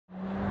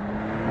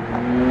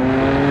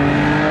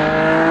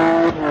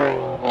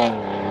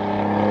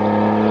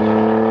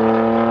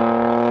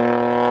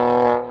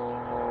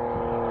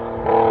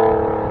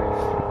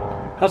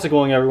How's it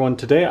going, everyone?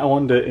 Today I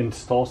wanted to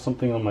install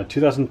something on my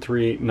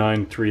 2003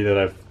 9.3 that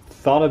I've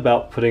thought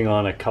about putting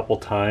on a couple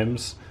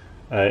times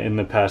in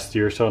the past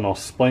year or so, and I'll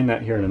explain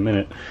that here in a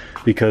minute.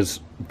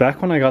 Because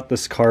back when I got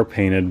this car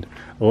painted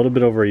a little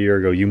bit over a year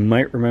ago, you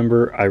might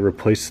remember I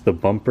replaced the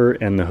bumper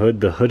and the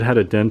hood. The hood had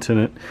a dent in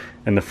it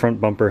and the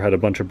front bumper had a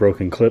bunch of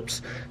broken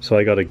clips, so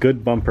I got a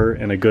good bumper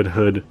and a good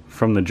hood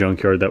from the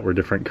junkyard that were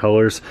different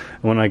colors.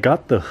 And when I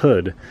got the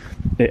hood,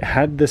 it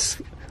had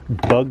this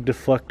bug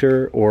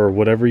deflector or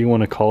whatever you want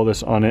to call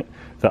this on it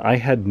that I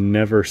had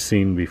never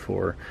seen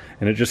before,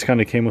 and it just kind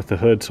of came with the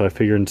hood, so I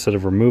figured instead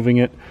of removing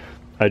it,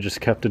 I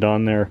just kept it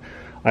on there.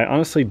 I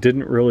honestly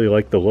didn't really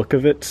like the look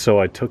of it, so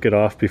I took it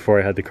off before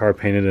I had the car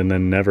painted and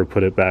then never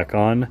put it back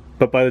on.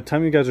 But by the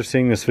time you guys are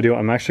seeing this video,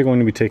 I'm actually going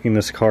to be taking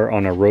this car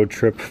on a road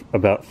trip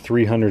about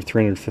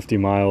 350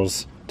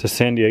 miles to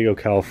San Diego,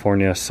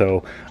 California.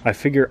 So I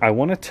figure I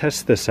want to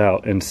test this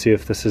out and see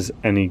if this is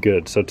any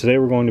good. So today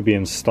we're going to be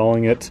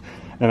installing it,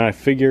 and I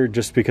figure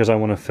just because I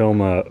want to film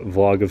a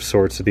vlog of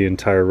sorts of the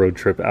entire road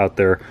trip out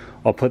there,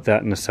 I'll put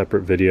that in a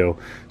separate video.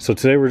 So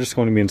today we're just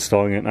going to be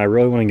installing it, and I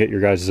really want to get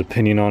your guys'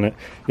 opinion on it,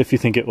 if you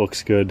think it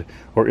looks good,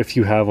 or if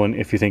you have one,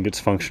 if you think it's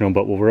functional,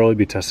 but we'll really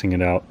be testing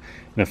it out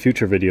in a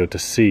future video to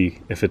see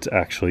if it's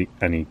actually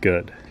any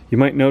good. You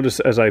might notice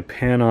as I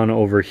pan on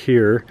over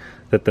here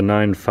that the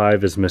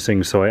 9.5 is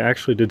missing, so I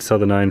actually did sell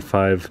the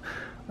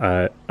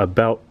 9.5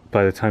 about,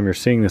 by the time you're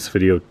seeing this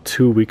video,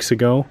 2 weeks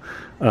ago.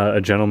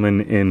 A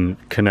gentleman in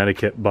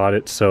Connecticut bought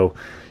it, so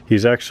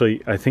he's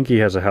actually, I think he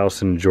has a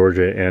house in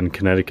Georgia and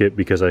Connecticut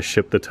because I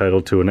shipped the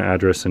title to an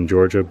address in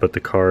Georgia, but the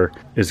car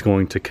is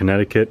going to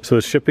Connecticut. So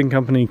the shipping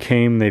company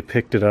came, they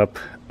picked it up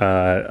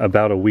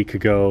about a week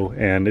ago,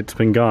 and it's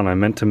been gone. I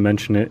meant to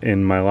mention it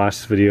in my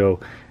last video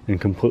and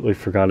completely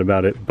forgot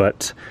about it,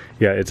 but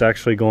yeah, it's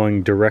actually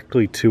going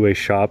directly to a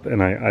shop,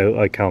 and I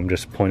like how I'm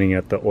just pointing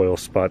at the oil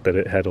spot that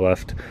it had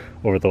left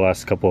over the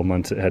last couple of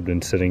months. It had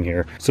been sitting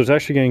here. So it's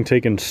actually getting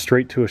taken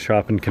straight to a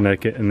shop in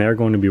Connecticut, and they're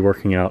going to be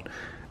working out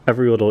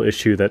every little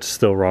issue that's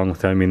still wrong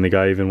with it. I mean, the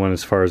guy even went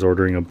as far as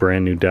ordering a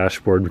brand new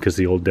dashboard because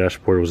the old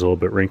dashboard was a little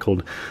bit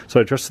wrinkled.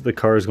 So I trust that the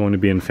car is going to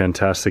be in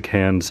fantastic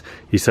hands.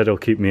 He said he'll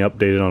keep me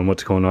updated on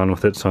what's going on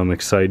with it, so I'm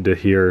excited to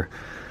hear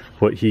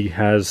what he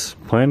has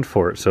planned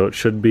for it. So it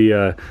should be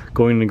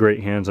going into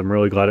great hands. I'm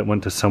really glad it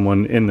went to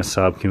someone in the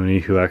Saab community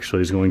who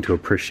actually is going to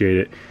appreciate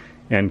it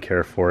and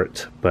care for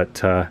it.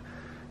 But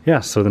yeah,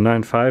 so the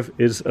 9.5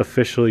 is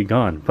officially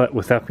gone. But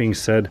with that being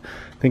said,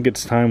 I think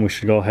it's time we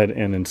should go ahead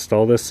and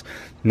install this.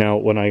 Now,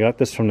 when I got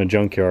this from the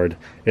junkyard,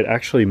 it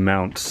actually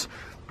mounts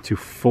to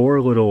 4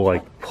 little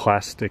like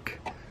plastic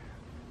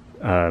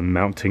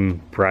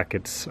mounting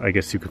brackets, I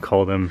guess you could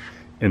call them,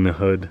 in the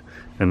hood.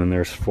 And then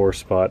there's 4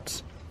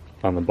 spots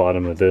on the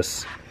bottom of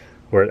this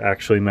where it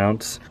actually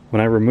mounts.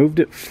 When I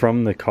removed it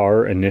from the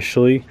car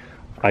initially,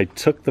 I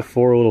took the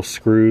 4 little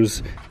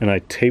screws and I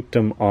taped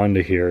them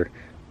onto here,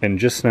 and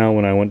just now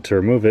when I went to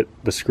remove it,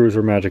 the screws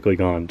were magically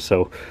gone.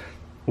 So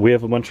we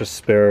have a bunch of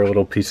spare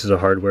little pieces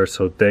of hardware,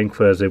 so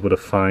thankfully I was able to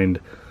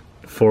find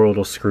 4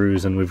 little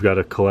screws, and we've got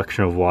a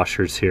collection of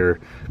washers here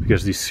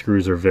because these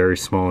screws are very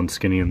small and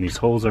skinny and these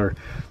holes are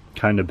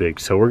kind of big.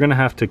 So we're gonna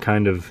have to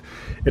kind of,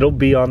 it'll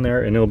be on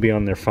there and it'll be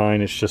on there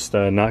fine. It's just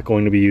not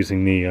going to be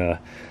using the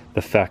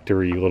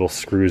factory little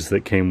screws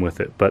that came with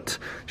it, but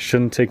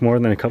shouldn't take more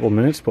than a couple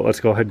minutes. But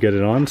let's go ahead and get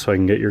it on so I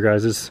can get your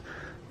guys'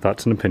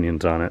 thoughts and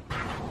opinions on it.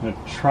 I'm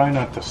gonna try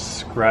not to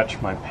scratch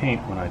my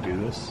paint when I do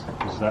this,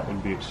 because that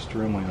would be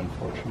extremely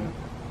unfortunate.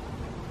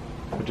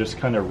 It just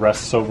kind of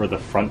rests over the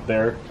front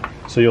there,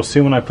 so you'll see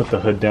when I put the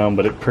hood down,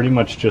 but it pretty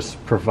much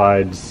just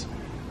provides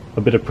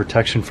a bit of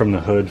protection from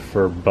the hood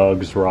for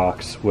bugs,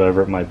 rocks,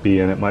 whatever it might be,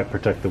 and it might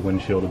protect the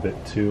windshield a bit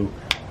too,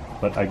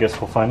 but I guess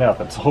we'll find out.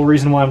 That's the whole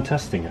reason why I'm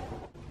testing it.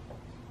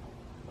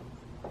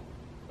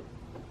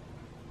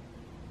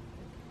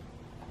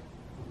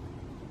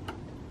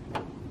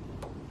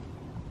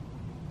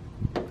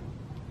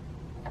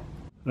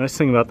 The nice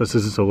thing about this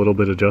is it's a little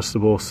bit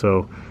adjustable,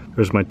 so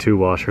there's my 2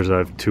 washers. I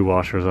have 2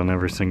 washers on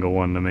every single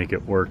one to make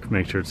it work,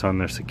 make sure it's on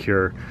there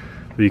secure,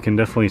 but you can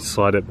definitely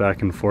slide it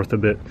back and forth a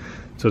bit.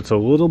 So it's a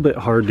little bit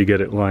hard to get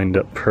it lined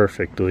up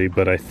perfectly,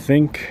 but I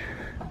think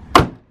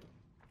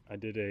I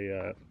did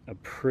a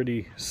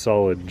pretty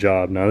solid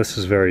job. Now this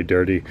is very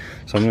dirty,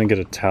 so I'm going to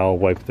get a towel,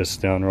 wipe this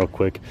down real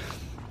quick.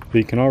 But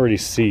you can already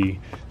see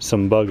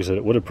some bugs that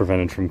it would have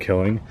prevented from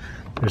killing.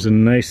 There's a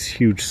nice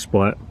huge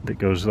splat that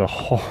goes the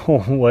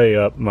whole way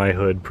up my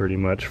hood pretty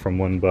much from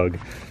one bug.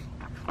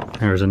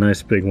 There's a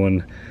nice big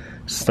one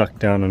stuck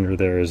down under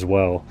there as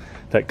well.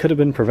 That could have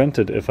been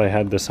prevented if I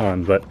had this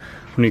on, but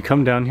when you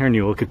come down here and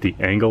you look at the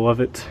angle of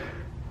it,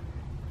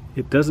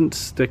 it doesn't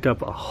stick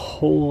up a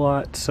whole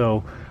lot,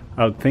 so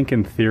I would think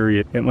in theory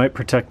it might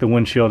protect the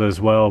windshield as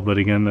well, but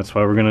again, that's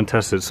why we're going to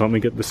test it. So let me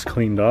get this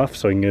cleaned off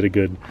so I can get a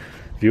good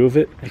view of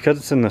it. Because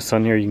it's in the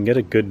sun here, you can get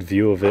a good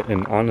view of it,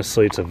 and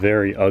honestly it's a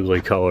very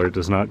ugly color. It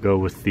does not go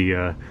with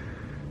the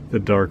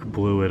dark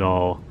blue at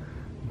all,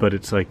 but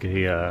it's like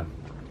a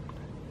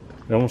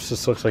it almost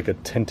just looks like a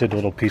tinted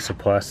little piece of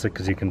plastic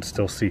because you can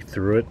still see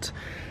through it.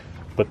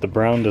 but the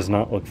brown does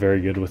not look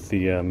very good with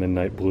the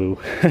midnight blue,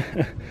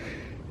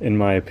 in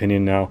my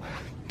opinion. Now,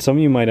 some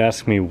of you might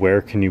ask me,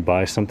 where can you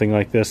buy something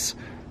like this?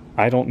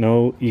 I don't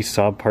know. East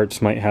Saab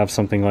Parts might have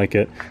something like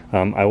it.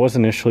 I was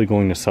initially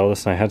going to sell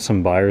this, and I had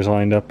some buyers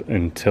lined up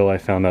until I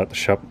found out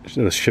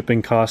the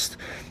shipping cost.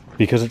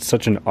 Because it's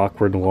such an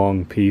awkward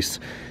long piece,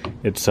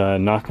 it's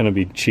not going to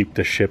be cheap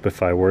to ship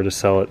if I were to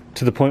sell it,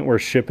 to the point where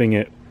shipping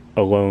it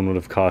alone would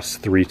have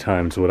cost 3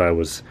 times what I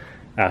was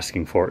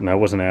asking for it, and I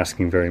wasn't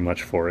asking very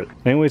much for it.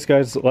 Anyways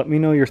guys, let me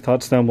know your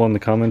thoughts down below in the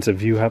comments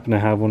if you happen to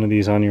have one of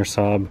these on your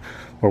Saab,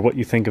 or what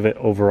you think of it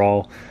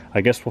overall.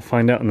 I guess we'll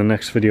find out in the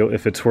next video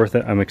if it's worth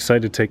it. I'm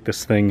excited to take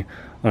this thing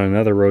on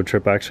another road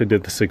trip. I actually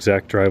did this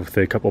exact drive with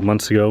it a couple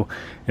months ago,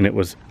 and it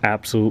was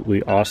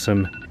absolutely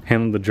awesome.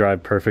 Handled the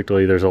drive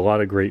perfectly. There's a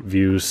lot of great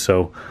views,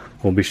 so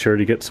we'll be sure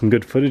to get some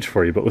good footage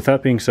for you. But with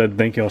that being said,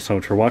 thank you all so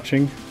much for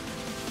watching,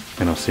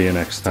 and I'll see you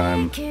next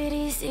time.